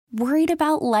Worried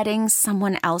about letting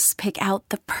someone else pick out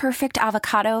the perfect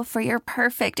avocado for your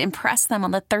perfect impress them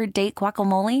on the third date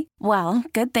guacamole? Well,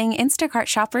 good thing Instacart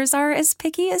shoppers are as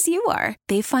picky as you are.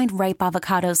 They find ripe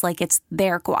avocados like it's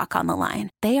their guac on the line.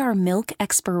 They are milk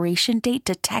expiration date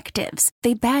detectives.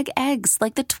 They bag eggs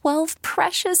like the 12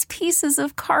 precious pieces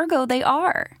of cargo they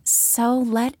are. So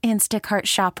let Instacart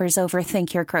shoppers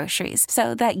overthink your groceries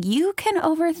so that you can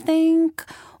overthink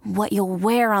what you'll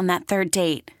wear on that third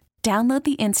date. Download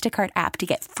the Instacart app to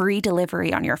get free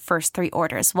delivery on your first 3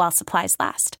 orders while supplies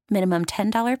last. Minimum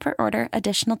 $10 per order.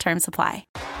 Additional terms apply.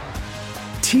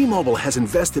 T-Mobile has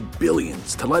invested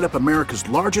billions to light up America's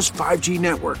largest 5G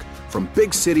network, from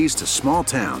big cities to small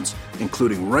towns,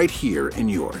 including right here in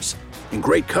yours. And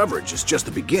great coverage is just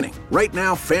the beginning. Right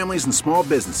now, families and small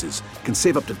businesses can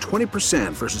save up to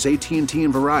 20% versus AT&T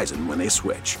and Verizon when they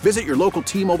switch. Visit your local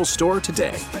T-Mobile store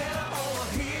today.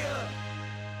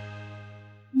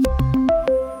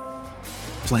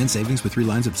 Plan savings with 3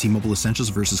 lines of T-Mobile Essentials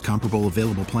versus comparable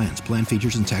available plans. Plan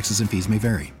features and taxes and fees may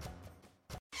vary.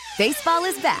 Baseball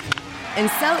is back, and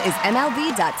so is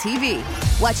MLB.tv.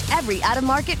 Watch every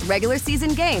out-of-market regular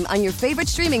season game on your favorite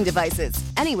streaming devices,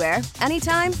 anywhere,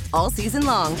 anytime, all season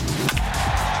long.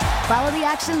 Follow the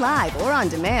action live or on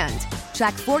demand.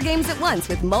 Track 4 games at once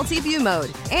with multi-view mode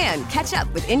and catch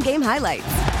up with in-game highlights.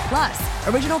 Plus,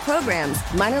 original programs,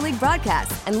 minor league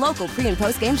broadcasts, and local pre- and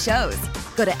post-game shows.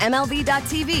 Go to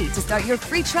MLB.tv to start your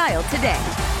free trial today.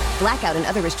 Blackout and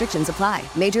other restrictions apply.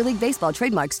 Major League Baseball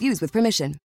trademarks used with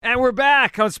permission. And we're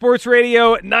back on Sports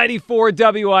Radio 94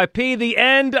 WIP. The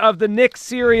end of the Nick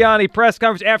Sirianni press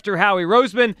conference after Howie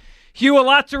Roseman. Hugh, a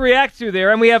lot to react to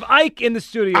there. And we have Ike in the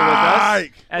studio with us.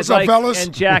 Ike. As What's up, Ike fellas?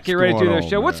 and Jack get ready to do their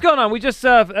show. Man? What's going on? We just,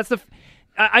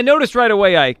 I noticed right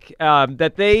away, Ike,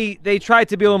 that they tried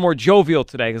to be a little more jovial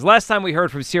today. Because last time we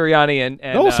heard from Sirianni and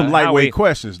those were some lightweight Howie,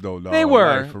 questions, though. Dog. They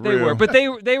were, like, they were. But they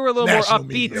were a little more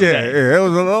upbeat today. Yeah. It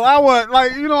was a little, I was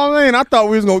like, you know what I mean? I thought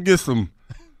we was going to get some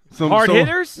hard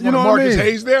hitters? You know Marcus what I mean?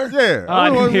 Hayes there? Yeah. I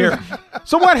didn't hear.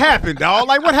 So what happened, dog?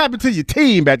 Like, what happened to your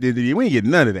team back there? We didn't get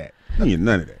none of that. We didn't get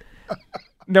none of that.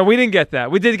 No, we didn't get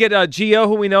that. We did get Gio,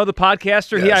 who we know, the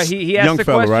podcaster. Yes. He asked Young the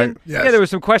fella, question. right? Yes. Yeah, there were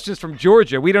some questions from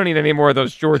Georgia. We don't need any more of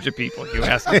those Georgia people. You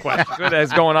asking questions. What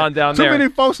is going on down Too there? many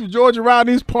folks from Georgia around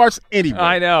these parts anyway.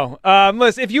 I know.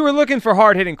 Listen, if you were looking for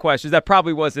hard-hitting questions, that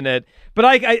probably wasn't it. But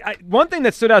I one thing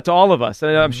that stood out to all of us,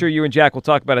 and I'm sure you and Jack will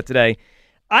talk about it today,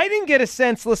 I didn't get a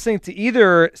sense listening to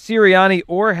either Sirianni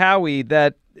or Howie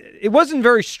that it wasn't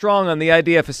very strong on the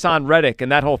idea of Haason Reddick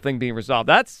and that whole thing being resolved.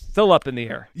 That's still up in the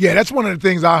air. Yeah, that's one of the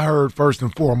things I heard first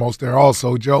and foremost there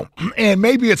also, Joe. And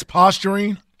maybe it's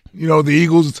posturing. You know, the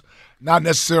Eagles not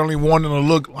necessarily wanting to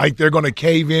look like they're going to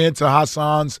cave in to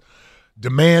Haason's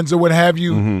demands or what have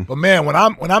you. Mm-hmm. But,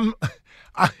 man,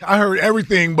 I heard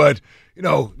everything but,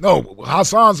 no,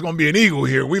 Haason's going to be an Eagle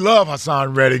here. We love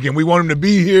Haason Reddick, and we want him to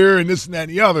be here and this and that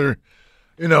and the other.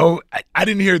 I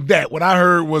didn't hear that. What I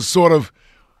heard was sort of,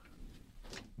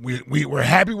 we're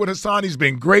happy with Haason. He's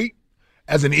been great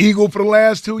as an Eagle for the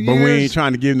last 2 years. But we ain't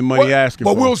trying to give him the money asking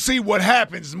for. But we'll see what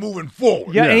happens moving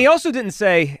forward. Yeah, and he also didn't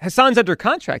say Haason's under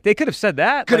contract. They could have said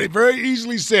that. Could have very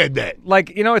easily said that.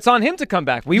 It's on him to come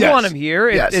back. We want him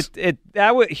here. Hugh,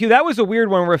 that was a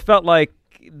weird one where it felt like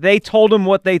they told him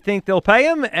what they think they'll pay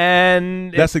him,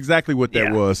 and that's exactly what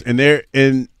that was.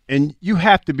 And you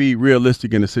have to be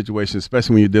realistic in a situation,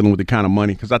 especially when you're dealing with the kind of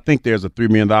money, because I think there's a $3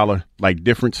 million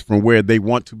difference from where they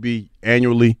want to be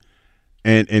annually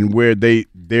and where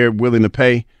they're willing to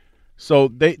pay. So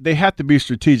they have to be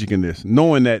strategic in this,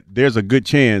 knowing that there's a good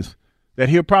chance that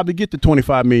he'll probably get the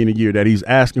 $25 million a year that he's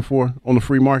asking for on the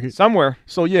free market somewhere.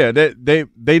 So yeah,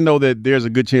 they know that there's a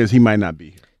good chance he might not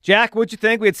be here. Jack, what'd you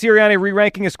think? We had Sirianni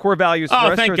re-ranking his core values.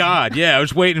 Oh, thank God. Yeah, I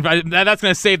was waiting. That's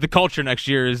going to save the culture next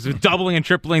year, is doubling and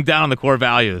tripling down on the core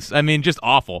values. I mean, just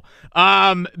awful.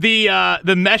 The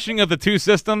meshing of the two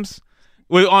systems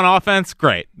on offense,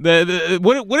 great. What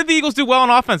did the Eagles do well on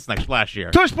offense last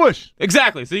year? Tush push.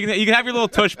 Exactly. So you can have your little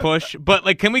tush push,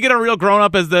 but can we get a real grown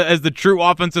up as the true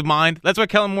offensive mind? That's why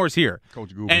Kellen Moore's here.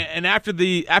 Coach Google. And after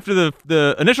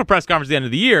the initial press conference at the end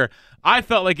of the year, I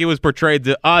felt like it was portrayed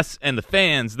to us and the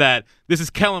fans that this is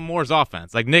Kellen Moore's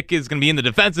offense. Like, Nick is going to be in the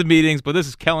defensive meetings, but this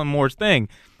is Kellen Moore's thing.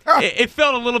 It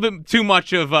felt a little bit too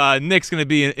much of Nick's going to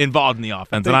be involved in the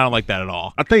offense, and I don't like that at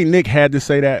all. I think Nick had to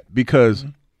say that because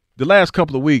the last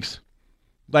couple of weeks,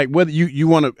 like, whether you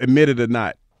want to admit it or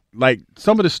not, like,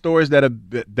 some of the stories that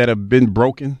have been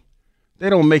broken, they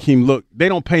don't make him look – they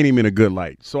don't paint him in a good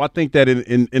light. So I think that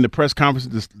in the press conference,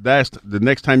 the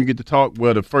next time you get to talk,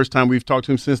 well, the first time we've talked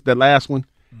to him since that last one,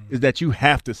 is that you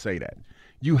have to say that.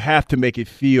 You have to make it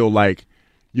feel like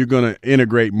you're going to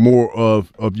integrate more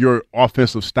of your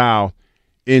offensive style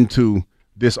into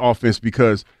this offense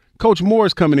because Coach Moore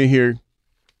is coming in here.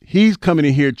 He's coming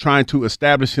in here trying to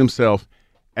establish himself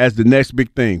as the next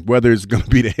big thing, whether it's going to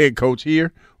be the head coach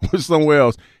here or somewhere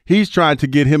else. He's trying to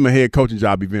get him a head coaching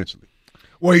job eventually.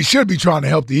 Well, he should be trying to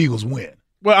help the Eagles win.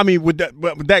 Well, I mean,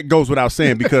 that goes without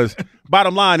saying because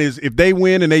bottom line is if they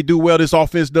win and they do well, this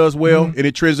offense does well, and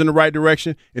it trends in the right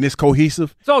direction and it's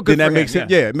cohesive, it's all good then for that makes him,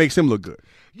 it makes him look good.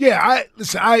 Yeah,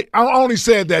 I only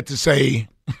said that to say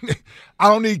I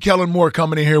don't need Kellen Moore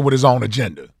coming in here with his own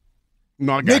agenda.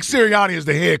 No, Nick Sirianni is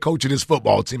the head coach of this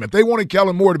football team. If they wanted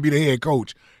Kellen Moore to be the head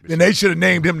coach, then they should have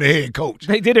named him the head coach.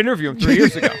 They did interview him 3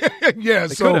 years ago. Yeah,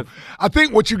 they so I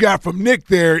think what you got from Nick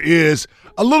there is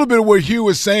a little bit of what Hugh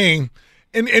was saying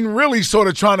and really sort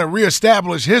of trying to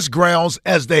reestablish his grounds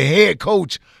as the head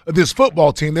coach of this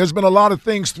football team. There's been a lot of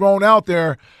things thrown out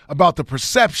there about the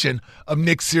perception of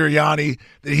Nick Sirianni,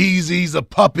 that he's a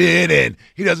puppet and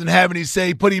he doesn't have any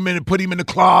say, put him in the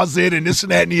closet and this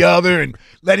and that and the other and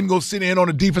let him go sit in on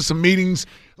the defensive meetings.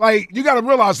 Like, you got to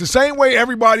realize the same way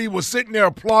everybody was sitting there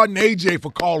applauding AJ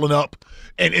for calling up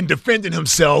and defending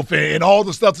himself and all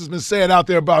the stuff that's been said out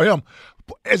there about him,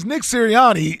 as Nick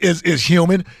Sirianni is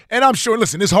human, and I'm sure,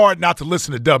 listen, it's hard not to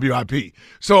listen to WIP.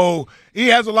 So he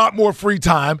has a lot more free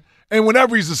time, and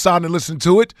whenever he's deciding to listen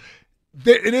to it,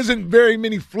 it isn't very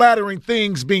many flattering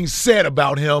things being said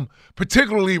about him,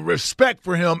 particularly respect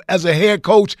for him as a head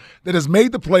coach that has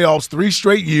made the playoffs 3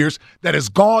 straight years, that has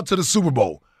gone to the Super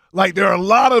Bowl. Like, there are a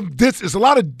lot of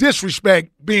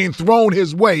disrespect being thrown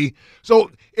his way. So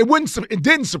it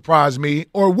didn't surprise me,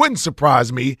 or it wouldn't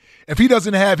surprise me if he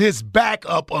doesn't have his back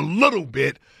up a little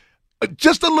bit,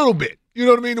 just a little bit. You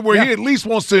know what I mean? Where he at least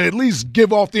wants to at least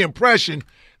give off the impression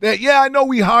that, yeah, I know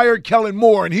we hired Kellen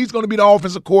Moore and he's going to be the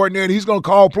offensive coordinator and he's going to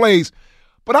call plays,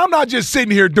 but I'm not just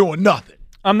sitting here doing nothing.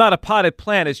 I'm not a potted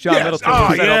plant, as John Middleton said.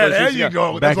 Oh, yeah, there you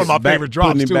go. That's one of my favorite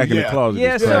drops, putting too. Back in the closet.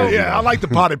 Yeah, I like the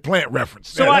potted plant reference.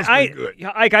 So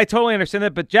I totally understand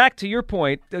that. But, Jack, to your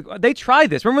point, they tried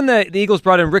this. Remember when the Eagles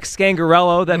brought in Rick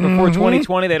Scangarello that before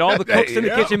 2020, they had all the cooks in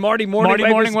the kitchen, Marty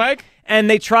Morningweg. And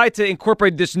they tried to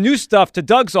incorporate this new stuff to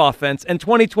Doug's offense, and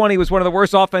 2020 was one of the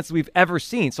worst offenses we've ever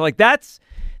seen. So,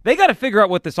 they got to figure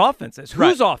out what this offense is.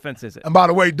 Whose offense is it? And by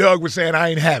the way, Doug was saying I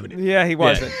ain't having it. Yeah, he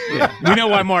wasn't. Yeah. We know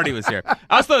why Marty was here.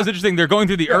 I also thought it was interesting. They're going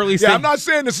through the early stage. Yeah, I'm not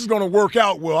saying this is going to work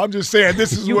out well. I'm just saying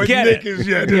this is what Nick is.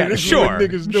 Yeah, this is what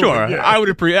Nick is doing. Sure. Yeah. I would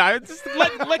appreciate. Just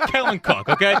let Kellen cook.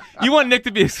 Okay. You want Nick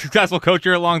to be a successful coach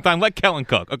here a long time? Let Kellen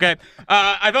cook. Okay.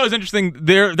 I thought it was interesting.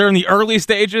 They're in the early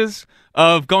stages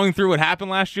of going through what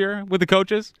happened last year with the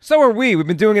coaches. So are we. We've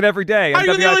been doing it every day. How are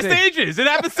you in the early stages? It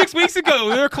happened 6 weeks ago.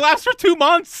 They were collapsed for 2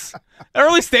 months.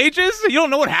 Early stages? You don't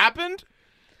know what happened?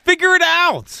 Figure it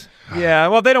out. Yeah,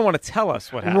 well, they don't want to tell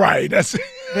us what happened. Right.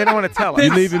 They don't want to tell us.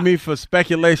 You're leaving me for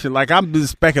speculation. Like, I'm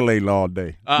just speculating all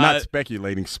day. Not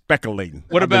speculating.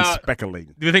 What about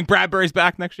speculating? Do you think Bradbury's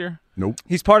back next year? Nope.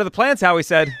 He's part of the plans, Howie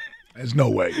said. There's no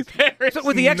way. So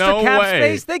with the extra cap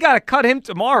space, they got to cut him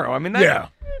tomorrow. I mean,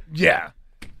 yeah.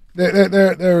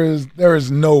 There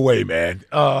is no way, man.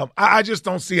 I just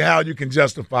don't see how you can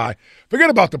justify. Forget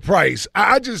about the price.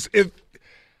 How do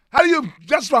you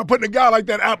justify putting a guy like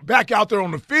that back out there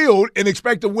on the field and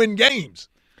expect to win games?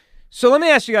 So let me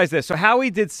ask you guys this. So Howie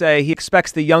did say he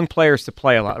expects the young players to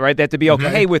play a lot, right? They have to be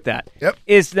okay with that. Yep.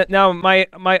 Is that now I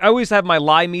always have my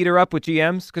lie meter up with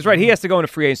GMs because he has to go into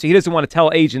free agency. He doesn't want to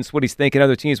tell agents what he's thinking,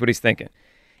 other teams what he's thinking.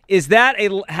 Is that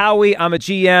Howie, I'm a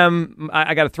GM,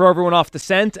 I got to throw everyone off the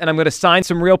scent, and I'm going to sign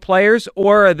some real players,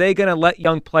 or are they going to let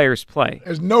young players play?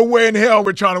 There's no way in hell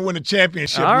we're trying to win a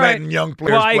championship letting young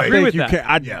players play. I agree with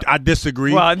that. I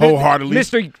disagree wholeheartedly.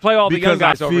 Mr. Play all the young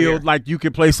guys over here. Because I feel like you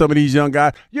can play some of these young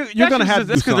guys. You're going to have to do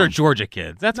That's because they're Georgia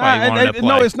kids. That's why you wanted to play.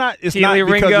 No, it's not. It's Keely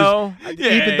not Ringo.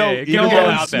 Even though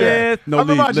out Smith. No,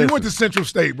 you went to Central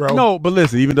State, bro. No, but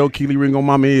listen, even though Keely Ringo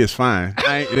Mama is fine,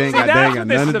 it ain't got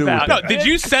nothing to do with that. No, did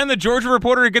you send the Georgia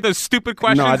reporter to get those stupid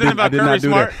questions in about Kirby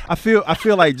Smart? I feel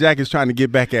like Jack is trying to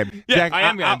get back at me. Yeah, Jack, I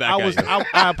am getting back at you.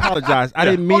 I apologize. I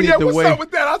didn't mean it the what's way. up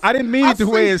with that? I didn't mean it the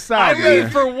way it sounded. I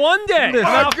mean, for one day. For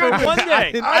one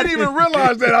day. I didn't even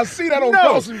realize that. I see that on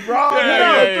Kelsey, bro.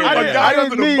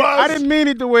 I didn't mean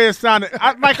it the way it sounded.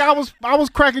 I was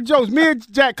cracking jokes. Me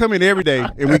and Jack come in every day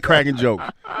and we cracking jokes.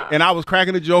 And I was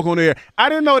cracking a joke on there. I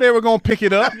didn't know they were going to pick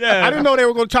it up. I didn't know they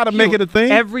were going to try to make it a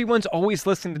thing. Everyone's always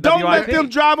listening to Don't WIP. let them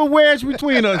drive a wedge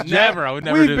between us, Jack. I would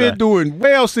never We've do been that. doing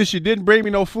well since you didn't bring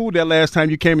me no food that last time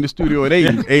you came in the studio and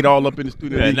ate all up in the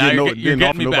studio. You're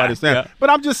getting me nobody back. But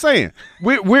I'm just saying,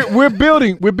 we're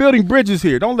building bridges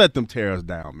here. Don't let them tear us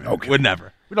down, man. Okay. Would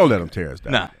never. We don't let them tear us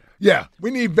down. Nah. Yeah, we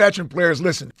need veteran players.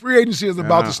 Listen, free agency is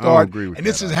about to start, and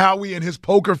this is Howie and his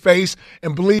poker face.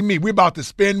 And believe me, we're about to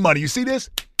spend money. You see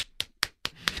this?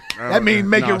 That means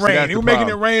make it rain. We're making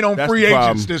it rain on free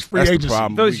agents. This free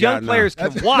agency. Those young players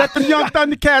can watch. Let the young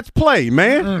Thundercats play,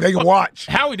 man. They can watch.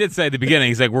 Howie did say at the beginning,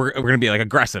 he's like, we're going to be like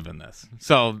aggressive in this.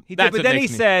 So he did, but then he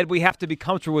said we have to be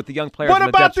comfortable with the young players. What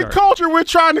about the culture we're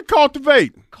trying to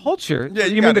cultivate? Culture? Yeah,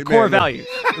 you mean the core values?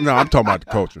 No, I'm talking about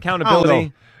the culture.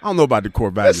 Accountability. I don't know about the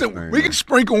core values. Listen, we can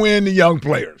sprinkle in the young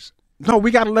players. No, we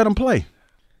got to let them play.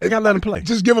 They got to let them play.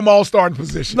 Just give them all starting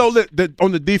positions. No,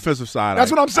 on the defensive side.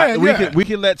 That's what I'm saying. We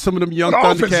can let some of them young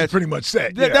Thundercats. Thundercats. Is pretty much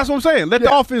set. That's what I'm saying. Let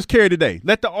the offense carry today.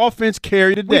 Let the offense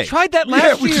carry today. We tried that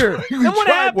last year. Then what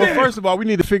happened? Well, first of all, we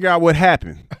need to figure out what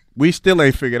happened. We still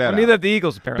ain't figured that out. Neither have the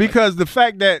Eagles, apparently. Because the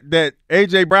fact that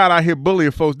A.J. Brown out here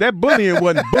bullying folks, that bullying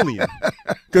wasn't bullying.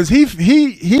 Because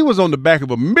he was on the back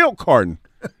of a milk carton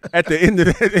at the end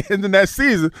of that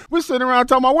season. We're sitting around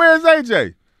talking about, where's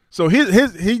A.J.? So he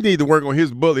needs to work on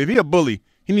his bully. If he a bully,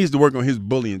 he needs to work on his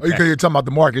bullying. You're talking about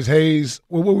the Marcus Hayes?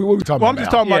 What are we talking about? I'm just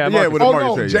talking about with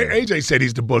Marcus Hayes. AJ said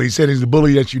he's the bully. He said he's the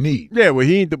bully that you need. Yeah, well,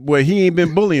 he ain't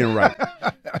been bullying right.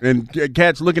 And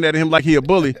cats looking at him like he a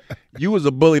bully. You was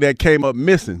a bully that came up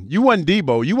missing. You wasn't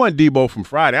Debo. You wasn't Debo from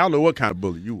Friday. I don't know what kind of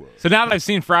bully you were. So now that I've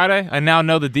seen Friday, I now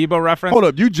know the Debo reference. Hold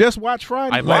up, you just watched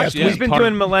Friday? I watched. He's been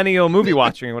doing millennial movie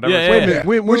watching or whatever. Wait a minute.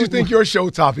 Where do you think your show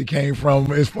topic came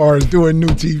from as far as doing new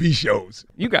TV shows?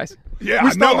 You guys. Yeah,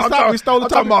 we stole the topic. I'm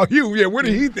talking about Hugh. Yeah, where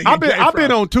did he think? I've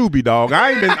been on Tubi, dog.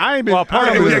 I ain't been. Well,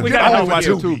 part of it. Get off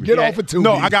of Tubi. Get off of Tubi.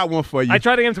 No, I got one for you. I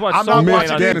tried to get him to watch. I'm not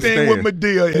watching anything with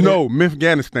Medea. No,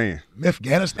 Mythganistan.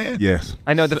 Mythganistan? Yes.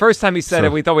 I know. The first time he said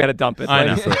it, we thought we had to dump it. I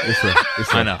know.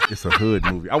 It's a hood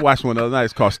movie. I watched one the other night.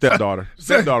 It's called Stepdaughter.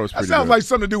 Stepdaughter was pretty good. That sounds like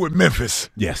something to do with Memphis.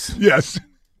 Yes. Yes.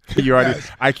 You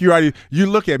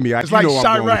look at me. It's you like know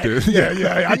I'm going with this.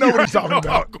 Yeah. I know what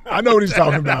he's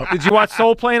talking about. Did you watch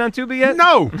Soul Plane on Tubi yet?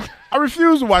 No. I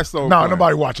refuse to watch Soul Plane. No,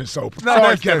 nobody watching Soul Plane. No,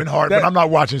 Sorry, Kevin Hart, but I'm not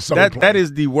watching Soul Plane. That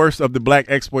is the worst of the black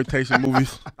exploitation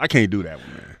movies. I can't do that one,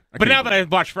 man. But now that I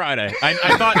watched Friday,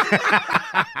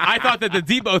 I thought that the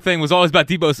Debo thing was always about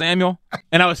Debo Samuel,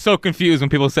 and I was so confused when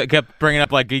people kept bringing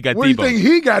up like he got Debo. What do you think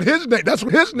he got his name? That's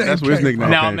what his name. That's what his nickname.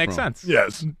 Now it makes sense.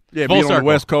 Yes. Yeah, being on the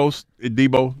West Coast,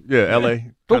 Debo. Yeah,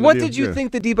 L.A. But what did you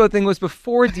think the Debo thing was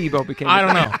before Debo became? I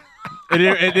don't know.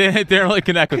 It didn't really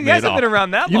connect with me at all. He hasn't been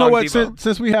around that long. You know what? Debo.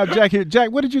 Since we have Jack here,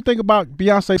 Jack, what did you think about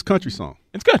Beyonce's country song?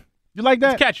 It's good. You like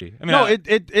that? It's catchy. I mean, no,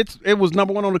 it was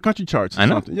number one on the country charts. I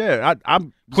know. Something. Yeah,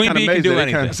 I'm Queen Bee can do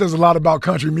anything. It says a lot about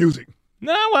country music.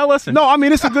 No, well, listen. No, I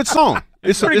mean it's a good song.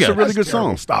 It's a really good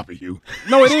song. Stop it, Hugh.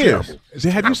 No, it is.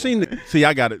 Have you seen the? See,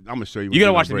 I got it. I'm gonna show you. You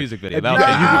gotta watch the music video.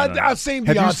 I've seen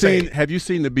Beyonce. Have you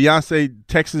seen the Beyonce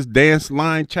Texas Dance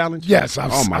Line Challenge? Yes,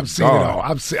 I've seen it all.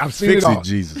 I've seen it all. Fix it,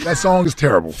 Jesus. That song is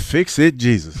terrible. Fix it,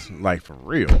 Jesus. Like for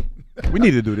real. We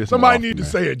need to do this. Somebody needs to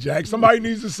say it, Jack. Somebody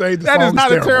needs to say the song That is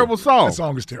not a terrible song. That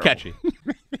song is terrible. Catchy.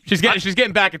 She's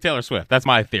getting back at Taylor Swift. That's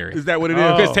my theory. Is that what it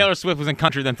is? Because Taylor Swift was in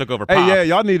country, then took over pop. Hey, yeah,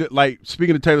 y'all need to, like,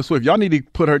 speaking of Taylor Swift, y'all need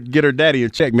to get her daddy in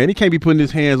check, man. He can't be putting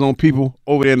his hands on people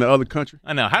over there in the other country.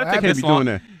 I know. How did they take this long?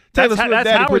 Doing that? Taylor Swift's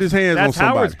daddy put his hands on somebody. That's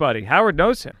Howard's buddy. Howard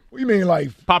knows him. What do you mean, like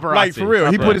paparazzi? Like, for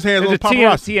real. He put his hands on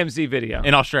paparazzi. TMZ video.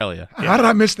 In Australia. How did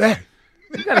I miss that?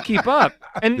 You got to keep up.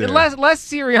 And less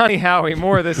Sirianni Howie,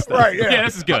 more of this stuff. Right, yeah. Yeah,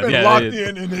 this is good. I've been locked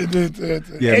in.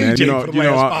 Yeah, man. You know,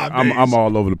 I'm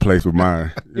all over the place with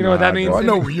mine. You know what that means? I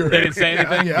know where you're at. They didn't say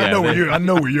anything? Yeah, I know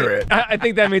where you're at. I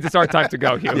think that means it's our time to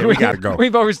go, Hugh. Yeah, we got to go.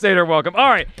 We've overstayed our welcome. All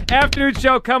right, afternoon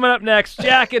show coming up next.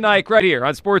 Jack and Ike right here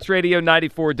on Sports Radio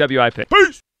 94 WIP.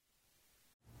 Peace.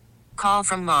 Call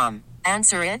from mom.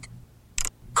 Answer it.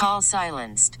 Call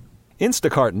silenced.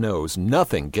 Instacart knows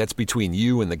nothing gets between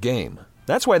you and the game.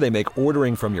 That's why they make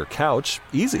ordering from your couch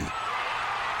easy.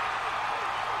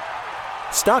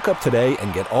 Stock up today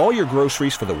and get all your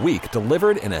groceries for the week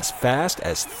delivered in as fast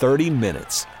as 30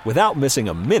 minutes without missing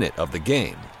a minute of the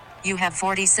game. You have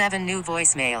 47 new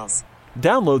voicemails.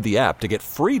 Download the app to get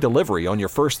free delivery on your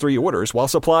first 3 orders while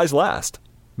supplies last.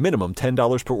 Minimum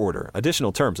 $10 per order.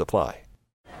 Additional terms apply.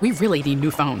 We really need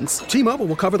new phones. T-Mobile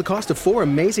will cover the cost of 4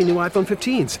 amazing new iPhone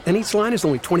 15s, and each line is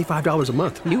only $25 a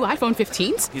month. New iPhone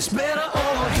 15s? It's better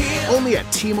over here. Only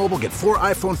at T-Mobile, get 4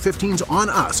 iPhone 15s on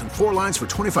us and 4 lines for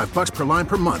 $25 per line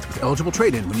per month with eligible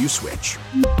trade-in when you switch.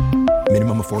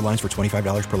 Minimum of 4 lines for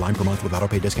 $25 per line per month with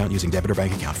autopay discount using debit or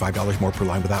bank account. $5 more per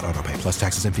line without autopay, plus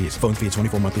taxes and fees. Phone fee at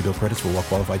 24 monthly bill credits for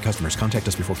well-qualified customers. Contact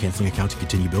us before canceling account to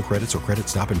continue bill credits or credit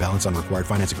stop and balance on required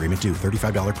finance agreement due.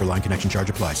 $35 per line connection charge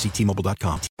applies. See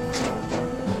T-Mobile.com.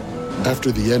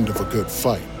 After the end of a good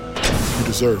fight, you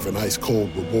deserve an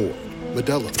ice-cold reward.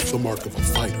 Medalla is the mark of a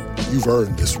fighter, you've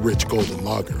earned this rich golden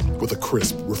lager with a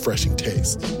crisp, refreshing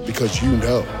taste. Because you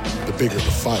know, the bigger the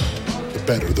fight, the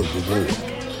better the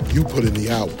reward. You put in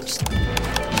the hours,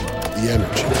 the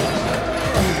energy,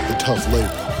 the tough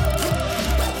labor.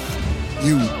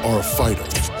 You are a fighter,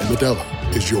 and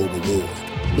Modelo is your reward.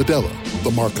 Modelo,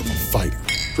 the mark of a fighter.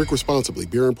 Drink responsibly.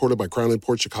 Beer imported by Crown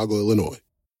Imports, Chicago, Illinois.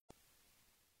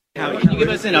 Howie, can you give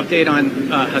us an update on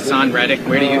Haason Reddick?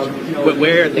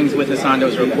 Where are things with Haason? There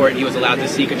was a report he was allowed to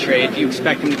seek a trade. Do you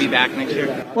expect him to be back next year?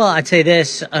 Well, I'd say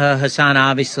this. Haason,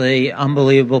 obviously,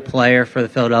 unbelievable player for the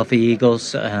Philadelphia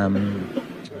Eagles.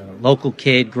 Local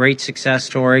kid, great success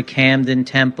story. Camden,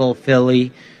 Temple,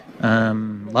 Philly.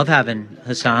 Love having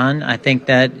Haason. I think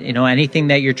that, anything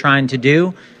that you're trying to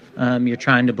do, you're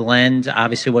trying to blend,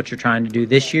 obviously, what you're trying to do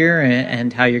this year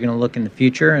and how you're going to look in the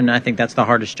future. And I think that's the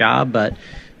hardest job. But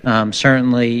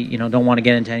certainly, don't want to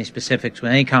get into any specifics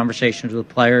with any conversations with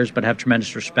players, but have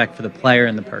tremendous respect for the player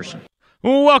and the person.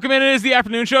 Welcome in. It is the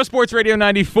afternoon show, Sports Radio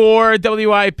 94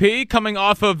 WIP, coming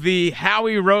off of the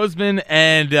Howie Roseman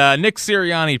and Nick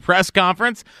Sirianni press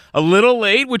conference. A little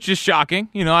late, which is shocking.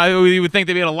 We would think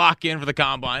they'd be able to lock in for the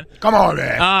combine. Come on,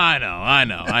 man.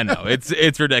 I know.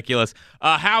 It's ridiculous.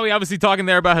 Howie obviously talking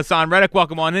there about Haason Reddick.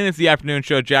 Welcome on in. It's the afternoon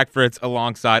show. Jack Fritz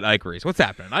alongside Ike Reese. What's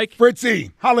happening, Ike? Fritzy,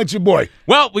 holla at your boy.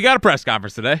 Well, we got a press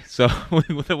conference today, so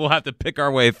we'll have to pick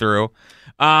our way through.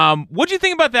 What do you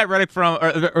think about that Reddick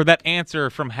or that answer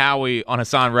from Howie on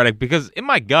Haason Reddick? Because in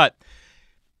my gut,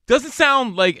 doesn't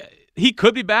sound like he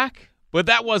could be back, but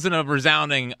that wasn't a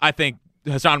resounding, I think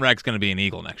Haason Reddick's going to be an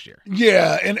Eagle next year.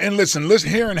 Yeah, and listen,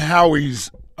 hearing Howie's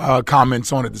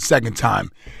comments on it the second time,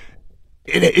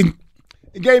 it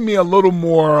gave me a little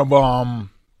more of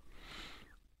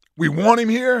we want him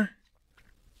here,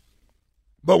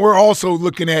 but we're also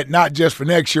looking at not just for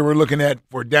next year, we're looking at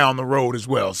for down the road as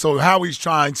well. So Howie's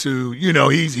trying to,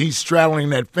 he's straddling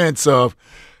that fence of,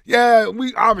 yeah,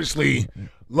 we obviously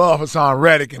love Haason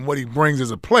Reddick and what he brings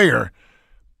as a player,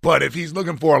 but if he's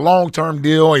looking for a long-term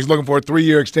deal, he's looking for a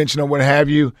 3-year extension or what have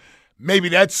you, maybe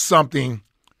that's something,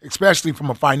 especially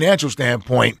from a financial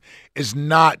standpoint, is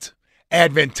not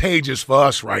advantageous for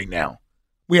us right now.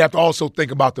 We have to also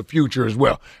think about the future as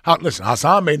well. Listen,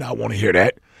 Haason may not want to hear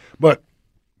that, but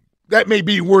that may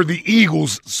be where the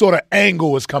Eagles' sort of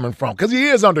angle is coming from because he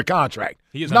is under contract.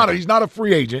 He's not a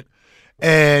free agent,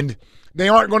 and they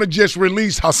aren't going to just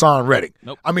release Haason Reddick.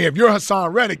 Nope. I mean, if you're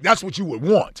Haason Reddick, that's what you would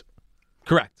want.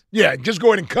 Correct. Yeah, just go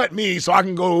ahead and cut me so I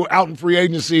can go out in free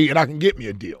agency and I can get me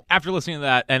a deal. After listening to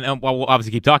that, and we'll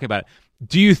obviously keep talking about it,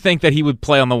 do you think that he would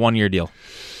play on the 1-year deal?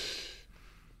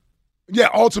 Yeah,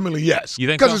 ultimately, yes. You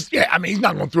think so? Because, he's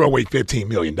not going to throw away $15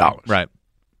 million. Right.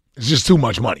 It's just too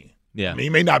much money. Yeah. He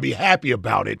may not be happy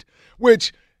about it,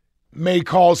 which may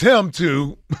cause him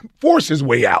to force his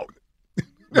way out.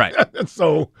 Right.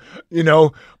 So,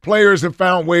 players have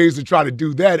found ways to try to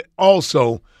do that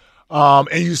also. And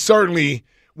you certainly,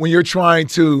 when you're trying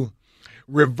to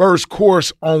reverse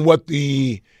course on what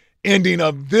the ending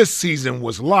of this season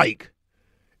was like,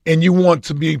 and you want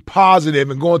to be positive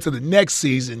and go into the next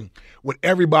season with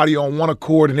everybody on one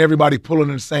accord and everybody pulling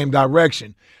in the same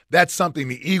direction, that's something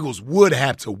the Eagles would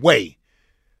have to weigh.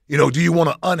 Do you want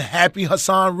an unhappy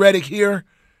Haason Reddick here?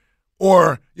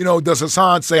 Or, does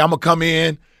Haason say, I'm going to come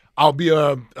in, I'll be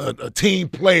a team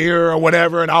player or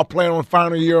whatever, and I'll play on the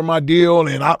final year of my deal,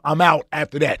 and I'm out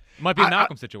after that. Might be a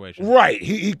Malcolm situation. Right.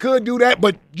 He could do that,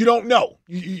 but you don't know.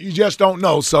 You just don't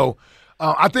know. So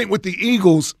I think with the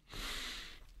Eagles,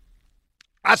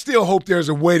 I still hope there's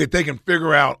a way that they can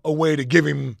figure out a way to give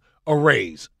him a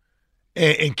raise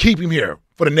and keep him here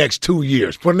for the next 2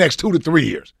 years, for the next 2 to 3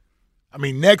 years. I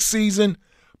mean, next season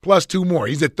plus 2 more.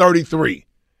 He's at 33.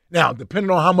 Now, depending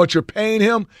on how much you're paying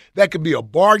him, that could be a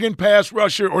bargain pass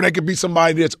rusher or that could be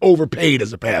somebody that's overpaid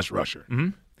as a pass rusher. Mm-hmm.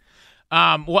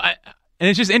 And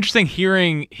it's just interesting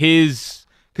hearing his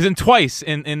 – because twice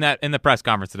in the press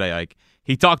conference today, Ike,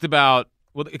 he talked about –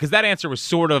 well, because that answer was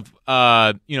sort of,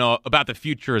 about the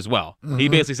future as well. Mm-hmm. He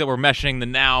basically said we're meshing the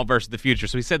now versus the future.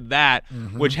 So he said that,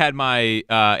 which had my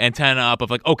antenna up of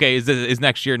like, okay, is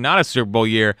next year not a Super Bowl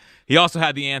year? He also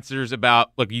had the answers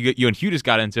about, like you and Hugh just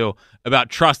got into, about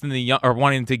trusting the young or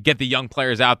wanting to get the young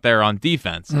players out there on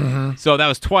defense. Mm-hmm. So that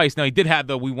was twice. Now he did have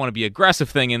the we want to be aggressive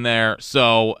thing in there.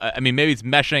 So maybe it's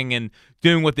meshing and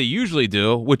doing what they usually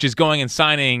do, which is going and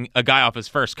signing a guy off his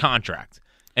first contract.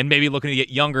 And maybe looking to get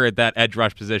younger at that edge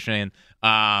rush position.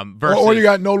 Versus, or you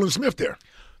got Nolan Smith there.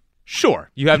 Sure,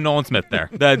 you have Nolan Smith there.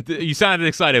 That you sounded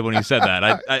excited when you said that.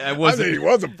 I wasn't. I think he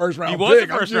was a first-round pick. He was a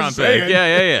first-round pick.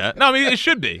 Yeah. No, I mean, it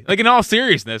should be. Like, in all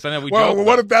seriousness, I know we joke. Well,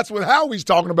 what if that's what Howie's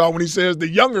talking about when he says the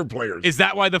younger players? Is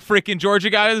that why the freaking Georgia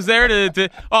guy is there to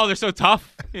oh, they're so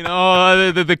tough? You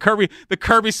know, the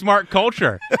Kirby Smart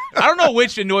culture. I don't know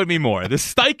which annoyed me more. The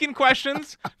Steichen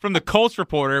questions from the Colts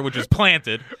reporter, which is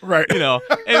planted. Right. You know,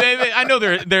 and I know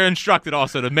they're instructed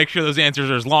also to make sure those answers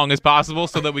are as long as possible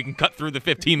so that we can cut through the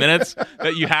 15 minutes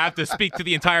that you have to speak to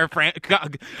the entire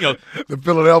the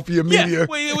Philadelphia media.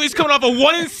 Yeah, he's coming off a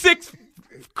 1-6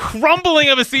 crumbling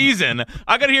of a season.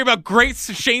 I got to hear about great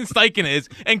Shane Steichen is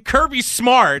and Kirby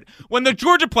Smart when the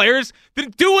Georgia players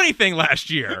didn't do anything last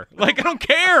year. Like, I don't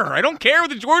care. I don't care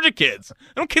with the Georgia kids.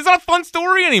 It's not a fun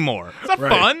story anymore. It's not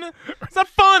fun. It's not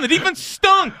fun. The defense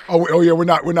stunk. Oh yeah, we're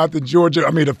not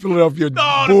the Philadelphia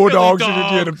Bulldogs.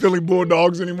 The Philly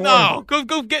Bulldogs anymore. No,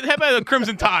 go get how about the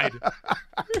Crimson Tide.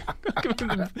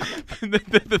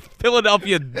 the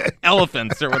Philadelphia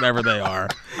Elephants or whatever they are.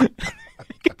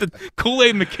 Get the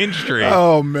Kool-Aid McKinstry.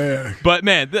 Oh, man. But,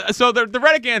 man, so the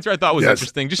Reddick answer I thought was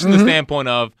interesting, just from the standpoint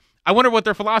of, I wonder what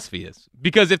their philosophy is.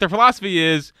 Because if their philosophy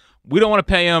is, we don't want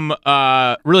to pay him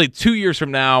really 2 years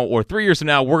from now or 3 years from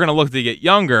now, we're going to look to get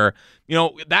younger, you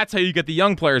know, that's how you get the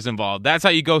young players involved. That's how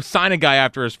you go sign a guy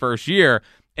after his first year.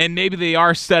 And maybe they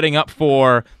are setting up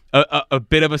for a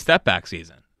bit of a step-back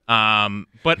season.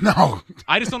 But no,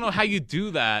 I just don't know how you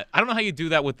do that. I don't know how you do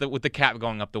that with the cap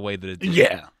going up the way that it did.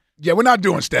 Yeah, we're not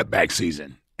doing step-back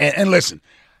season. And listen,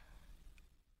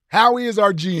 Howie is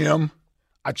our GM.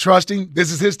 I trust him.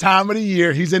 This is his time of the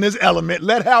year. He's in his element.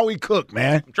 Let Howie cook,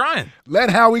 man. I'm trying. Let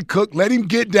Howie cook. Let him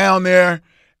get down there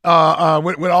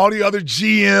with all the other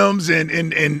GMs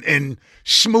and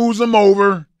schmooze them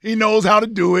over. He knows how to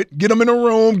do it. Get them in a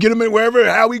room. Get them in wherever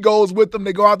Howie goes with them.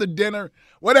 They go out to dinner,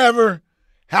 whatever.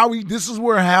 This is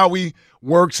where Howie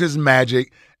works his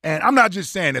magic. And I'm not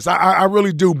just saying this. I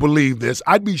really do believe this.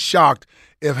 I'd be shocked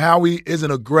if Howie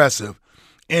isn't aggressive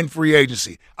in free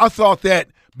agency. I thought that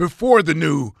before the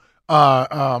new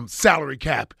salary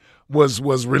cap was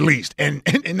released, and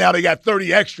now they got $30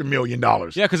 extra million.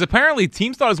 Yeah, because apparently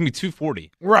teams thought it was going to be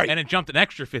 $240, right? And it jumped an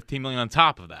extra $15 million on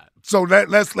top of that. So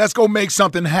let's go make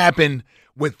something happen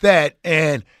with that.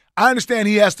 And I understand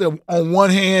he has to, on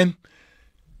one hand,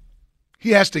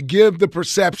 he has to give the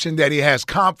perception that he has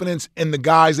confidence in the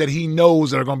guys that he knows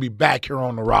that are going to be back here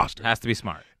on the roster. Has to be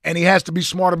smart. And he has to be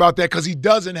smart about that because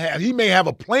he may have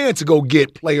a plan to go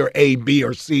get player A, B,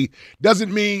 or C.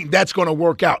 Doesn't mean that's going to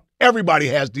work out. Everybody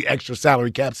has the extra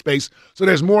salary cap space, so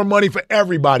there's more money for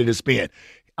everybody to spend.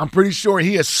 I'm pretty sure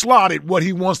he has slotted what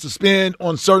he wants to spend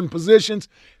on certain positions.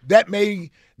 That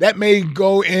may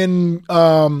go in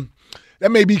that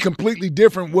may be completely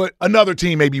different what another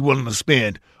team may be willing to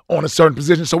spend on a certain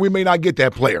position, so we may not get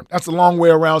that player. That's a long way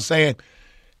around saying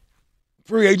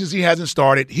free agency hasn't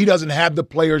started. He doesn't have the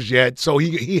players yet, so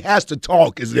he has to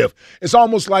talk as if. It's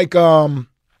almost like the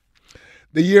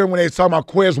year when they were talking about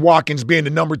Quez Watkins being the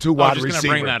number 2 wide receiver. I was just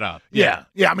going to bring that up. Yeah.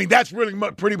 I mean, that's really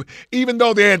pretty – even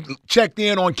though they had checked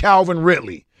in on Calvin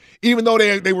Ridley, even though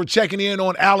they were checking in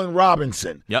on Allen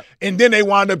Robinson. Yep. And then they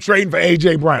wound up trading for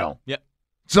A.J. Brown. Yep.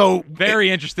 So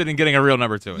very interested in getting a real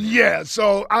number 2. Yeah,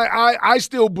 so I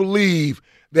still believe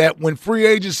that when free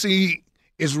agency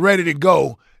is ready to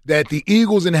go, that the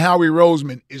Eagles and Howie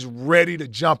Roseman is ready to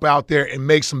jump out there and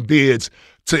make some bids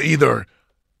to either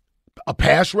a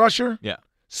pass rusher,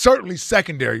 certainly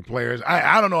secondary players.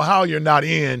 I don't know how you're not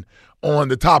in on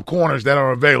the top corners that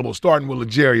are available, starting with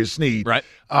L'Jarius Sneed. Right.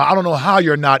 I don't know how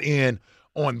you're not in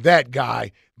on that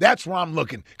guy. That's where I'm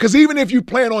looking. Because even if you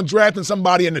plan on drafting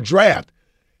somebody in the draft,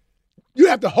 you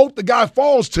have to hope the guy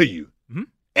falls to you. Mm-hmm.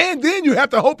 And then you have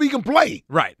to hope he can play.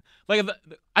 Right. Like,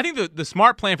 I think the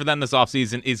smart plan for them this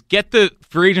offseason is get the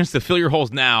free agents to fill your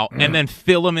holes now and then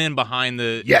fill them in behind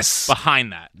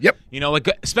behind that. Yep. You know, like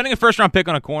spending a first-round pick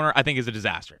on a corner, I think is a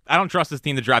disaster. I don't trust this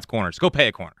team to draft corners. Go pay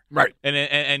a corner. Right.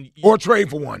 And or trade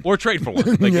for one. Like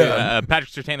Patrick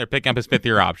Surtain, they're picking up his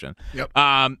 5th-year option. Yep.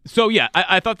 So, yeah,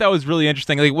 I thought that was really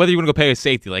interesting. Like, whether you want to go pay a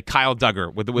safety, like Kyle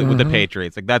Duggar with the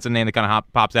Patriots. Like, that's a name that kind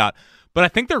of pops out. But I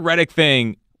think the Reddick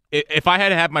thing, if I had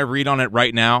to have my read on it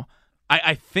right now,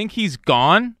 I think he's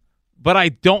gone, but I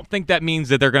don't think that means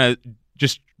that they're going to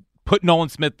just put Nolan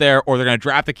Smith there or they're going to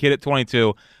draft a kid at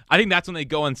 22. I think that's when they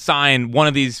go and sign one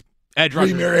of these edge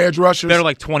rushers. Premier edge rushers. That are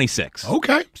like 26.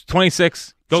 Okay.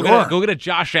 26. Go get a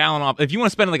Josh Allen off. If you want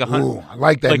to spend like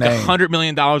 $100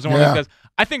 million on one of these guys,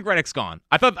 I think Reddick's gone.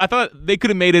 I thought they could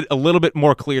have made it a little bit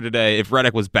more clear today if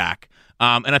Reddick was back.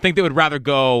 And I think they would rather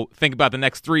think about the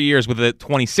next 3 years with a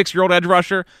 26-year-old edge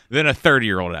rusher than a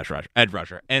 30-year-old edge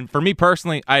rusher. And for me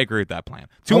personally, I agree with that plan.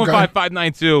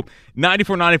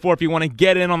 215-592-9494 if you want to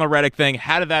get in on the Reddick thing.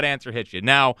 How did that answer hit you?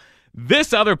 Now,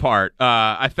 this other part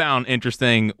I found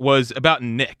interesting was about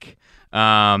Nick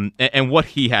and what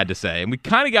he had to say. And we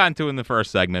kind of got into it in the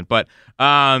first segment. But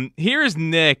here's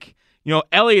Nick.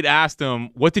 Elliott asked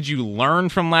him, what did you learn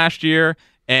from last year?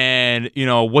 And,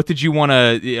 what did you want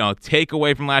to, take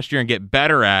away from last year and get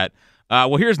better at?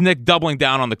 Well, here's Nick doubling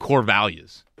down on the core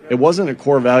values. It wasn't a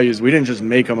core values. We didn't just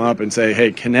make them up and say,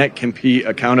 hey, connect, compete,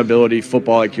 accountability,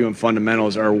 football IQ, and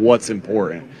fundamentals are what's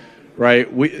important, right?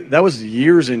 That was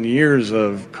years and years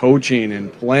of coaching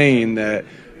and playing that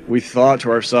we thought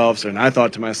to ourselves, and I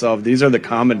thought to myself, these are the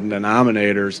common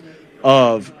denominators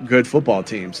of good football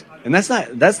teams. And that's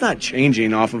not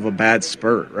changing off of a bad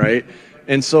spurt, right?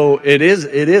 And so it is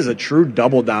a true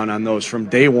double down on those from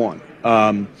day one.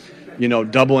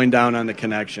 Doubling down on the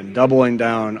connection, doubling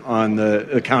down on the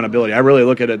accountability. I really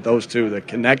look at it, those two, the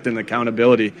connect and the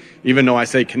accountability. Even though I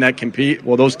say connect, compete,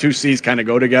 well, those two C's kind of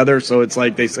go together, so it's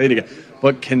like they say together.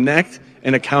 But connect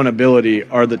and accountability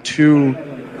are the two,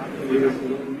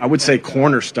 I would say,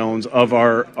 cornerstones of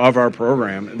our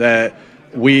program that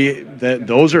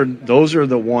those are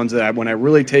the ones that when I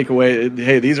really take away,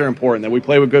 hey, these are important, that we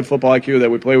play with good football IQ, that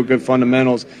we play with good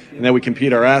fundamentals, and that we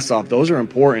compete our ass off. Those are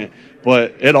important,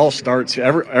 but it all starts,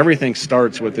 everything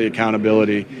starts with the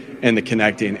accountability and the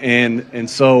connecting. And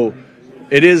so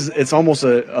it's almost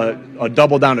a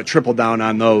double down, a triple down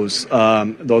on those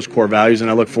core values. And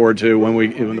I look forward to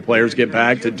when the players get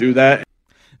back to do that.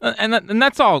 And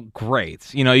that's all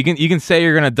great. You can say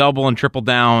you're going to double and triple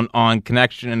down on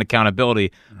connection and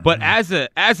accountability, but as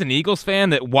an Eagles fan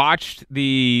that watched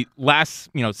the last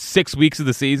 6 weeks of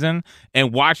the season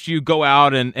and watched you go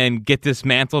out and get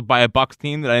dismantled by a Bucs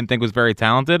team that I didn't think was very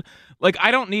talented, like,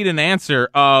 I don't need an answer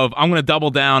of I'm going to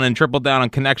double down and triple down on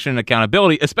connection and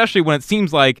accountability, especially when it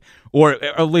seems like, or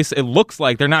at least it looks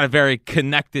like, they're not a very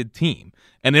connected team,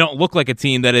 and they don't look like a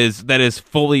team that is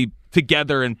fully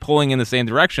together and pulling in the same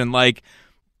direction. Like,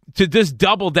 to just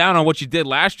double down on what you did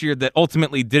last year that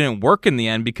ultimately didn't work in the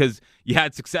end because you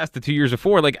had success the 2 years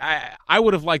before. Like, I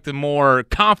would have liked a more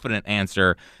confident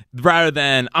answer rather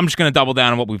than I'm just going to double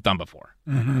down on what we've done before.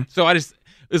 Mm-hmm. So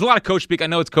there's a lot of coach speak. I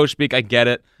know it's coach speak. I get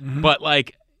it. Mm-hmm. But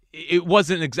like, it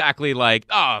wasn't exactly like,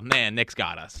 oh man, Nick's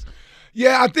got us.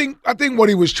 Yeah, I think what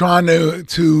he was trying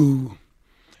to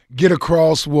get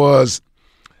across was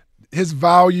his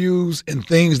values and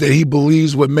things that he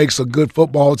believes what makes a good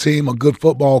football team, a good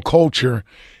football culture,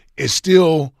 is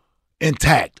still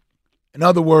intact. In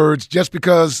other words, just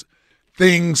because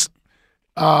things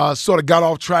sort of got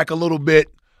off track a little bit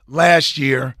last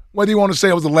year, whether you want to say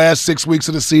it was the last 6 weeks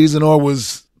of the season or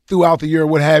was throughout the year,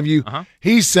 what have you,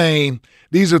 he's saying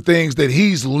these are things that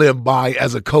he's lived by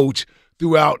as a coach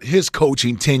throughout his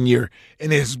coaching tenure,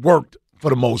 and it's worked for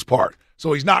the most part.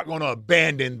 So he's not going to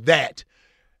abandon that.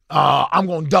 I'm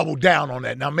going to double down on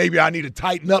that. Now, maybe I need to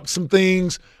tighten up some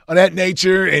things of that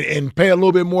nature and pay a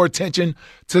little bit more attention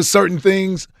to certain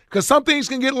things, because some things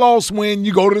can get lost when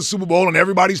you go to the Super Bowl and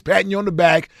everybody's patting you on the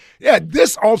back. Yeah,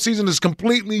 this offseason is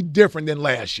completely different than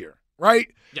last year,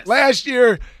 right? Yes. Last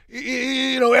year,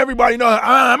 everybody knows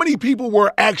how many people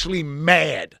were actually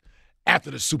mad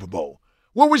after the Super Bowl.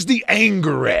 Where was the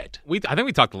anger at? I think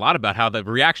we talked a lot about how the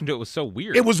reaction to it was so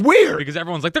weird. It was weird. Because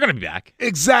everyone's like, they're going to be back.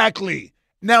 Exactly.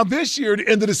 Now, this year, the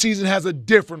end of the season has a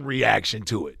different reaction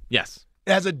to it. Yes.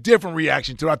 It has a different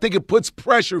reaction to it. I think it puts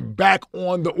pressure back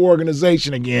on the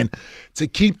organization again to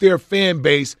keep their fan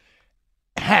base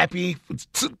happy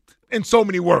in so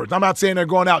many words. I'm not saying they're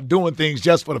going out doing things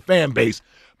just for the fan base,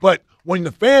 but when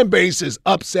the fan base is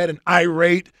upset and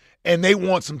irate and they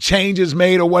want some changes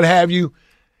made or what have you,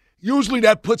 usually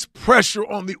that puts pressure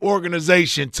on the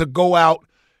organization to go out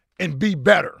and be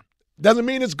better. Doesn't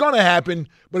mean it's going to happen,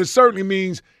 but it certainly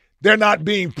means they're not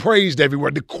being praised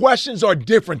everywhere. The questions are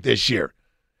different this year.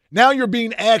 Now you're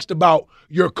being asked about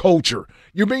your culture.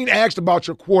 You're being asked about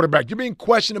your quarterback. You're being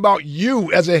questioned about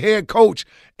you as a head coach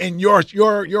and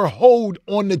your hold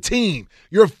on the team,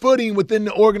 your footing within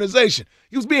the organization.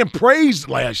 He was being praised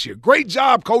last year. Great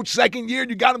job, coach. Second year,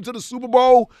 you got him to the Super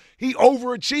Bowl. He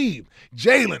overachieved.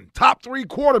 Jalen, top 3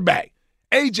 quarterback.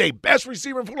 AJ, best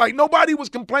receiver. Like, nobody was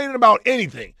complaining about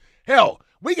anything. Hell,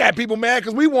 we got people mad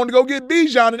because we wanted to go get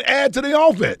Bijan and add to the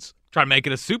offense. Try to make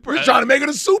it a super. We're trying to make it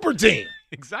a super team.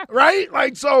 Exactly. Right?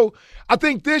 Like, so I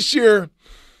think this year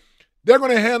they're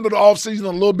going to handle the offseason a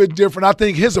little bit different. I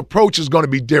think his approach is going to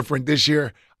be different this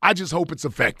year. I just hope it's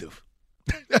effective.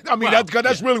 I mean,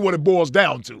 that's really what it boils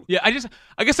down to. Yeah, I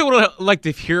guess I would have liked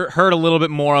to heard a little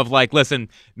bit more of like, listen,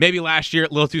 maybe last year a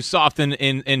little too soft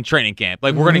in training camp.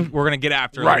 Like we're gonna get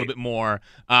after it a little bit more.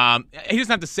 He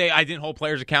doesn't have to say I didn't hold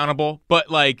players accountable, but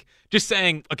like just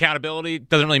saying accountability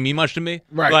doesn't really mean much to me.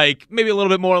 Right. Like maybe a little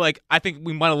bit more. Like I think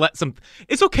we might have let some.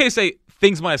 It's okay to say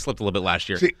things might have slipped a little bit last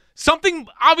year. See, something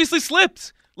obviously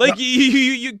slipped. Like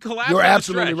you collapsed. You're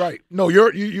absolutely right. No,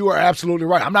 you are absolutely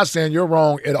right. I'm not saying you're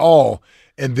wrong at all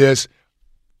in this.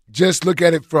 Just look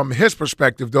at it from his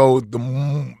perspective, though. The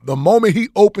moment he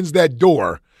opens that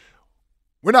door,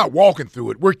 we're not walking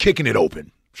through it. We're kicking it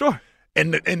open. Sure.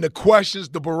 And the questions,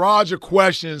 the barrage of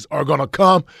questions are going to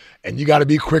come, and you got to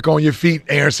be quick on your feet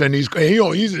answering these.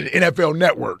 He's an NFL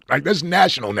network. Like, that's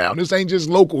national now. This ain't just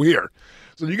local here.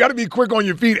 So you got to be quick on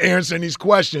your feet answering these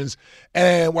questions.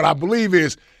 And what I believe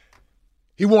is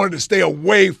he wanted to stay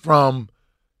away from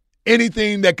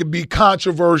anything that could be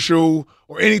controversial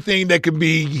or anything that could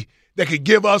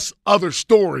give us other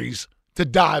stories to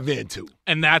dive into.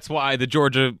 And that's why the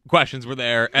Georgia questions were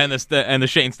there, and the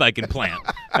Shane Steichen plant.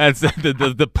 That's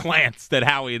the plants that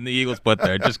Howie and the Eagles put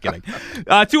there. Just kidding.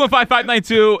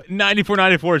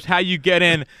 215-592-9494 is how you get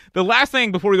in. The last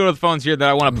thing before we go to the phones here that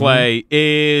I want to play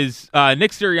is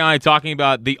Nick Sirianni talking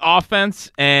about the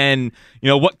offense and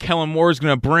what Kellen Moore is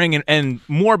going to bring and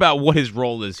more about what his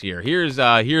role is here. Here's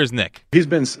Nick. He's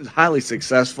been highly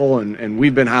successful, and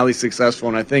we've been highly successful,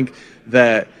 and I think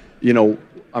that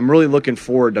I'm really looking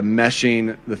forward to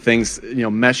meshing the things,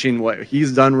 meshing what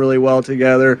he's done really well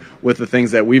together with the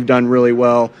things that we've done really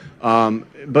well. I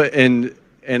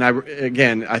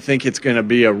think it's going to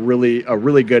be a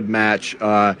really good match.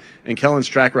 And Kellen's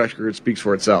track record speaks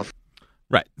for itself.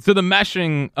 Right. So the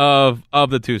meshing of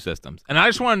the two systems, and I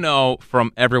just want to know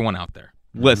from everyone out there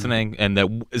listening and that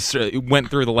went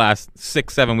through the last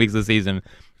 6-7 weeks of the season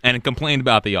and complained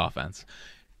about the offense.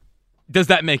 Does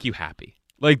that make you happy?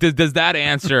 Like, does that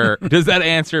answer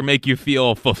make you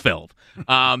feel fulfilled?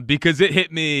 Because it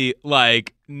hit me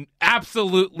like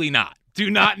absolutely not. Do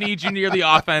not need you near the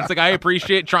offense. Like, I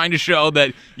appreciate trying to show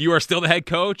that you are still the head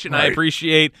coach, and right. I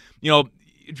appreciate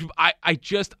I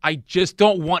just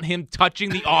don't want him touching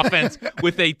the offense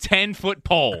with a 10-foot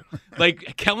pole.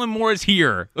 Like, Kellen Moore is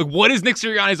here. Like, what is Nick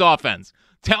Sirianni's offense?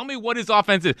 Tell me what his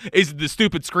offense is. Is it the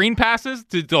stupid screen passes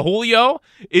to Julio?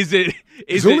 Is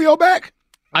Julio back?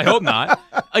 I hope not.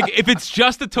 Like, if it's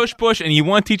just a tush push and you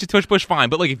want to teach a tush push, fine.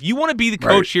 But like, if you want to be the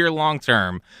coach here long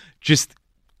term, just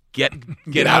get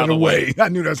out of the way. I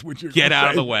knew that's what you're Get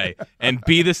out of the way and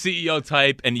be the CEO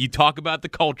type. And you talk about the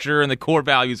culture and the core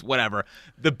values, whatever.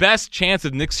 The best chance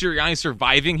of Nick Sirianni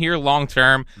surviving here long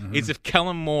term is if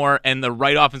Kellen Moore and the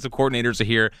right offensive coordinators are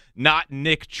here, not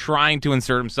Nick trying to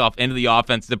insert himself into the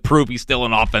offense to prove he's still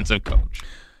an offensive coach.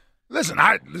 Listen,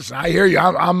 I hear you.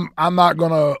 I'm not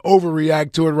going to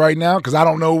overreact to it right now because I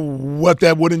don't know what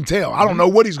that would entail. I don't know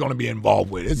what he's going to be involved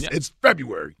with. It's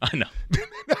February. I know.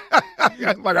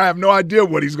 Like, I have no idea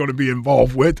what he's going to be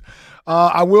involved with.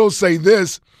 I will say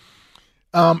this: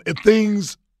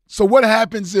 so what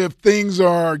happens if things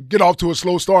get off to a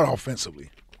slow start offensively?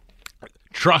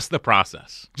 Trust the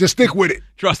process. Just stick with it.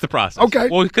 Trust the process. Okay.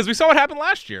 Well, because we saw what happened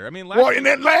last year. I mean,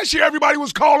 last year everybody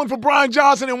was calling for Brian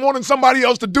Johnson and wanting somebody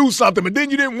else to do something, but then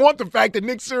you didn't want the fact that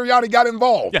Nick Sirianni got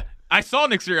involved. Yeah, I saw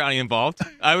Nick Sirianni involved.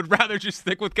 I would rather just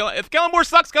stick with Kellen. If Kellen Moore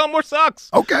sucks, Kellen Moore sucks.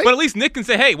 Okay. But at least Nick can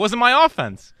say, hey, it wasn't my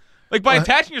offense. Like, by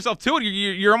attaching yourself to it,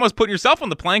 you're almost putting yourself on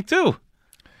the plank, too.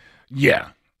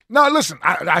 Yeah. No, listen,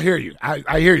 I hear you.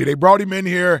 I hear you. They brought him in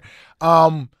here.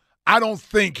 I don't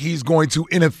think he's going to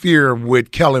interfere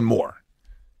with Kellen Moore.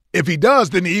 If he does,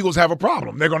 then the Eagles have a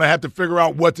problem. They're going to have to figure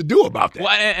out what to do about that.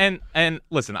 Well, and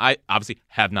listen, I obviously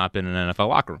have not been in an NFL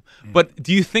locker room, but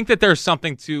do you think that there's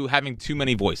something to having too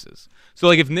many voices? So,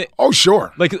 like, if Nick,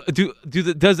 sure. Like,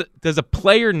 does a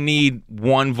player need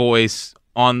one voice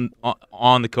on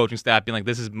the coaching staff being like,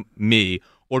 this is me,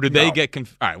 or do they get all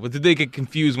right? Well, did they get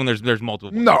confused when there's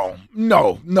multiple voices?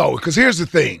 No. Because here's the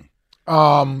thing: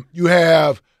 you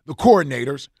have the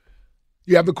coordinators.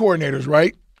 You have the coordinators,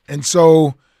 right? And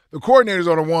so the coordinators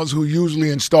are the ones who usually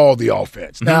install the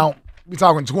offense. Mm-hmm. Now, we're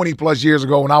talking 20-plus years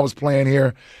ago when I was playing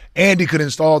here. Andy could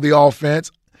install the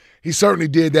offense. He certainly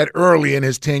did that early in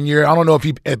his tenure. I don't know if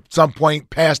he at some point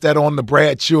passed that on to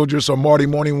Brad Childress or Marty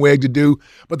Morningweg to do,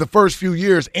 but the first few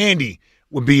years, Andy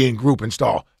would be in group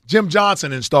install. Jim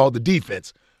Johnson installed the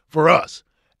defense for us.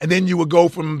 And then you would go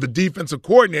from the defensive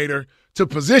coordinator to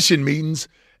position meetings,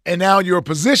 And now your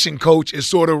position coach is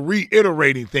sort of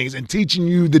reiterating things and teaching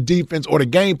you the defense or the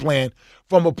game plan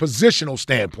from a positional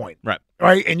standpoint.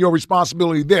 Right? And your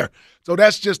responsibility there. So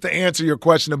that's just to answer your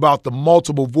question about the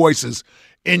multiple voices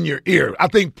in your ear. I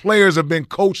think players have been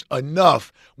coached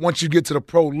enough once you get to the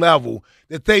pro level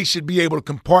that they should be able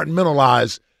to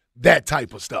compartmentalize that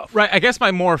type of stuff. Right. I guess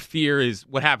my more fear is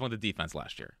what happened with the defense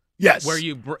last year. Yes. Where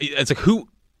it's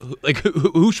like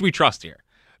who should we trust here?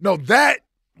 No, that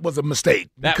was a mistake.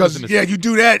 That because was a mistake. you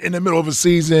do that in the middle of a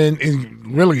season, in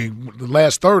really the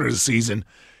last third of the season,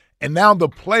 and now the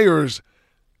players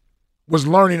was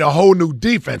learning a whole new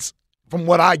defense. From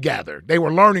what I gathered, they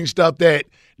were learning stuff that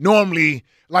normally,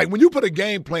 like when you put a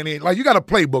game plan in, like you got a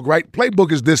playbook, right?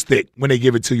 Playbook is this thick when they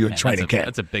give it to you in training camp.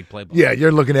 That's a big playbook. Yeah,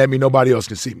 you're looking at me. Nobody else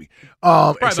can see me,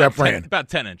 except Fran. About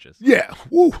 10 inches. Yeah.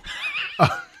 Woo.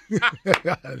 You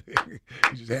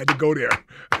just had to go there.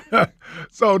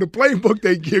 So the playbook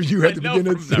they give you at the beginning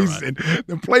of the season,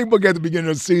 the playbook at the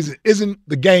beginning of the season isn't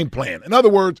the game plan. In other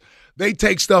words, they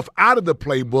take stuff out of the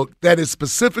playbook that is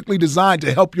specifically designed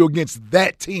to help you against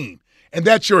that team. And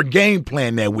that's your game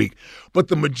plan that week. But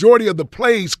the majority of the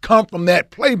plays come from that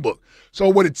playbook. So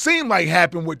what it seemed like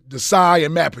happened with Desai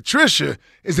and Matt Patricia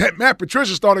is that Matt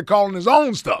Patricia started calling his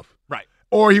own stuff. Right.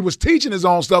 Or he was teaching his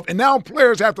own stuff. And now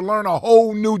players have to learn a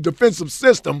whole new defensive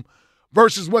system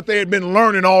versus what they had been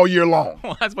learning all year long.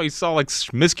 Well, that's why you saw like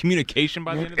miscommunication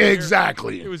by the end of the year.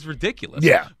 Exactly. It was ridiculous.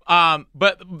 Yeah.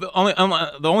 But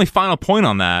the only final point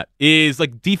on that is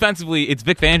like defensively, it's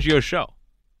Vic Fangio's show.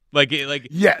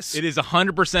 Yes, it is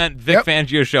 100% Vic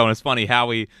Fangio's show, and it's funny.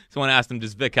 Someone asked him,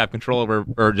 "Does Vic have control over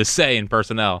or just say in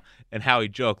personnel?" And Howie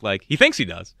joked like he thinks he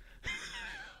does.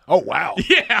 Oh wow!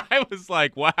 Yeah, I was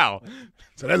like, wow.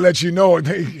 So that lets you know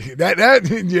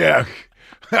that yeah.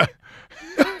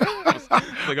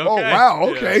 Like, okay. Oh wow!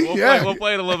 Okay, we'll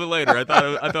play it a little bit later. I thought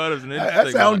it was an interesting.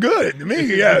 That sounds good to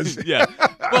me. Yes. Yeah.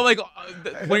 Well, like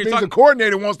when the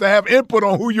coordinator wants to have input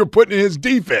on who you're putting in his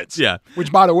defense. Yeah.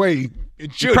 Which, by the way,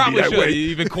 it should probably be that way.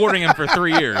 You've been courting him for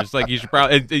 3 years. Like you should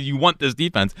probably. You want this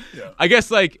defense. Yeah. I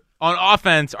guess like on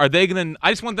offense, are they gonna?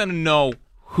 I just want them to know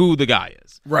who the guy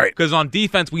is. Right. Because on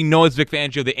defense, we know it's Vic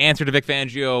Fangio. The answer to Vic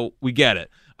Fangio, we get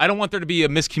it. I don't want there to be a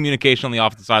miscommunication on the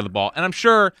offensive side of the ball. And I'm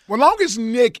sure. Well, long as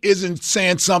Nick isn't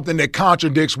saying something that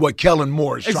contradicts what Kellen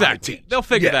Moore is trying to teach. They'll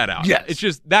figure that out. Yes. It's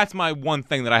just that's my one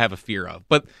thing that I have a fear of.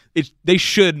 But they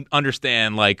should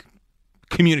understand like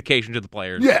communication to the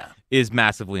players is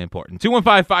massively important.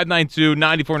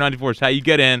 215-592-9494 is how you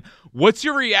get in. What's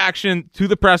your reaction to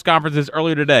the press conferences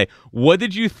earlier today? What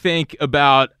did you think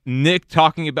about Nick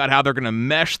talking about how they're going to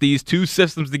mesh these two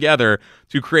systems together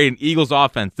to create an Eagles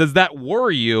offense? Does that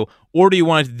worry you, or do you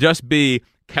want it to just be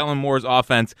Kellen Moore's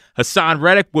offense? Haason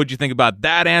Reddick, what'd you think about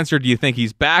that answer? Do you think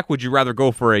he's back? Would you rather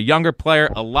go for a younger player?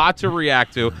 A lot to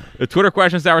react to. The Twitter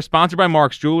Questions Hour sponsored by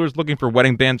Mark's Jewelers. Looking for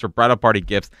wedding bands or bridal party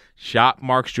gifts? Shop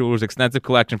Mark's Jewelers' extensive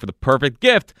collection for the perfect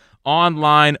gift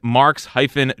online,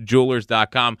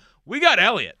 marks-jewelers.com. We got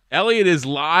Elliot. Elliot is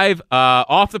live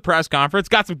off the press conference.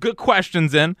 Got some good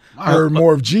questions in. I heard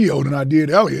more of Gio than I did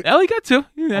Elliot. Elliot got two.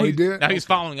 Oh, he did? Now he's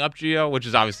following up Gio, which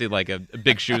is obviously like a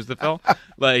big shoes to fill.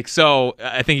 So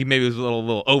I think he maybe was a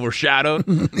little overshadowed.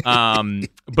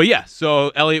 But yeah, so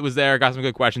Elliot was there, got some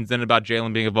good questions in about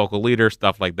Jalen being a vocal leader,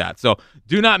 stuff like that. So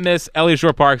do not miss Elliot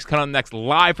Shore Parks coming up next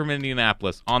live from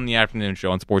Indianapolis on the afternoon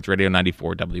show on Sports Radio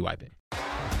 94 WIP.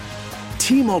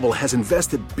 T-Mobile has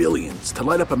invested billions to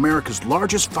light up America's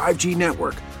largest 5G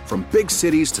network, from big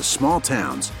cities to small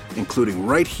towns, including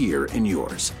right here in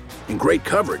yours. And great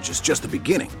coverage is just the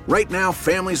beginning. Right now,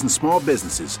 families and small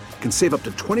businesses can save up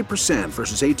to 20%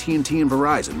 versus AT&T and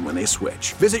Verizon when they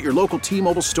switch. Visit your local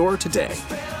T-Mobile store today.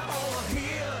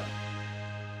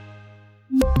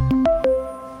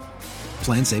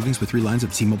 Plan savings with 3 lines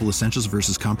of T-Mobile Essentials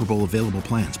versus comparable available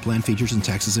plans. Plan features and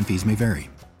taxes and fees may vary.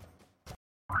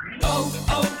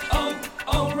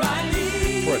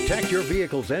 Protect your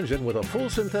vehicle's engine with a full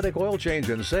synthetic oil change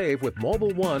and save with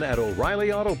Mobile One at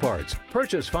O'Reilly Auto Parts.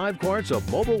 Purchase 5 quarts of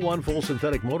Mobile One full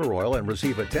synthetic motor oil and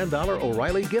receive a $10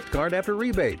 O'Reilly gift card after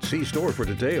rebate. See store for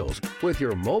details. With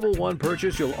your Mobile One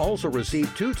purchase, you'll also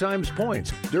receive 2 times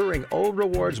points during O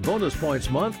Rewards Bonus Points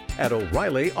Month at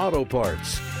O'Reilly Auto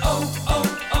Parts.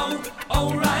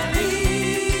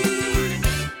 O'Reilly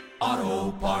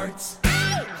Auto Parts.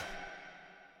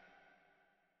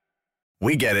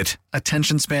 We get it.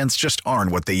 Attention spans just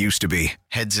aren't what they used to be.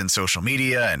 Heads in social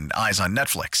media and eyes on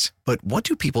Netflix. But what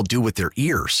do people do with their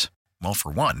ears? Well,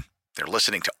 for one, they're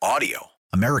listening to audio.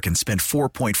 Americans spend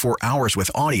 4.4 hours with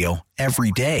audio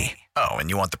every day. Oh, and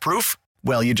you want the proof?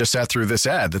 Well, you just sat through this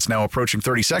ad that's now approaching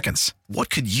 30 seconds. What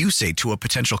could you say to a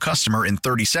potential customer in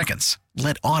 30 seconds?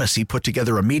 Let Odyssey put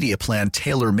together a media plan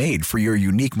tailor-made for your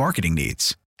unique marketing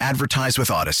needs. Advertise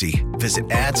with Odyssey. Visit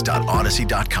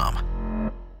ads.odyssey.com.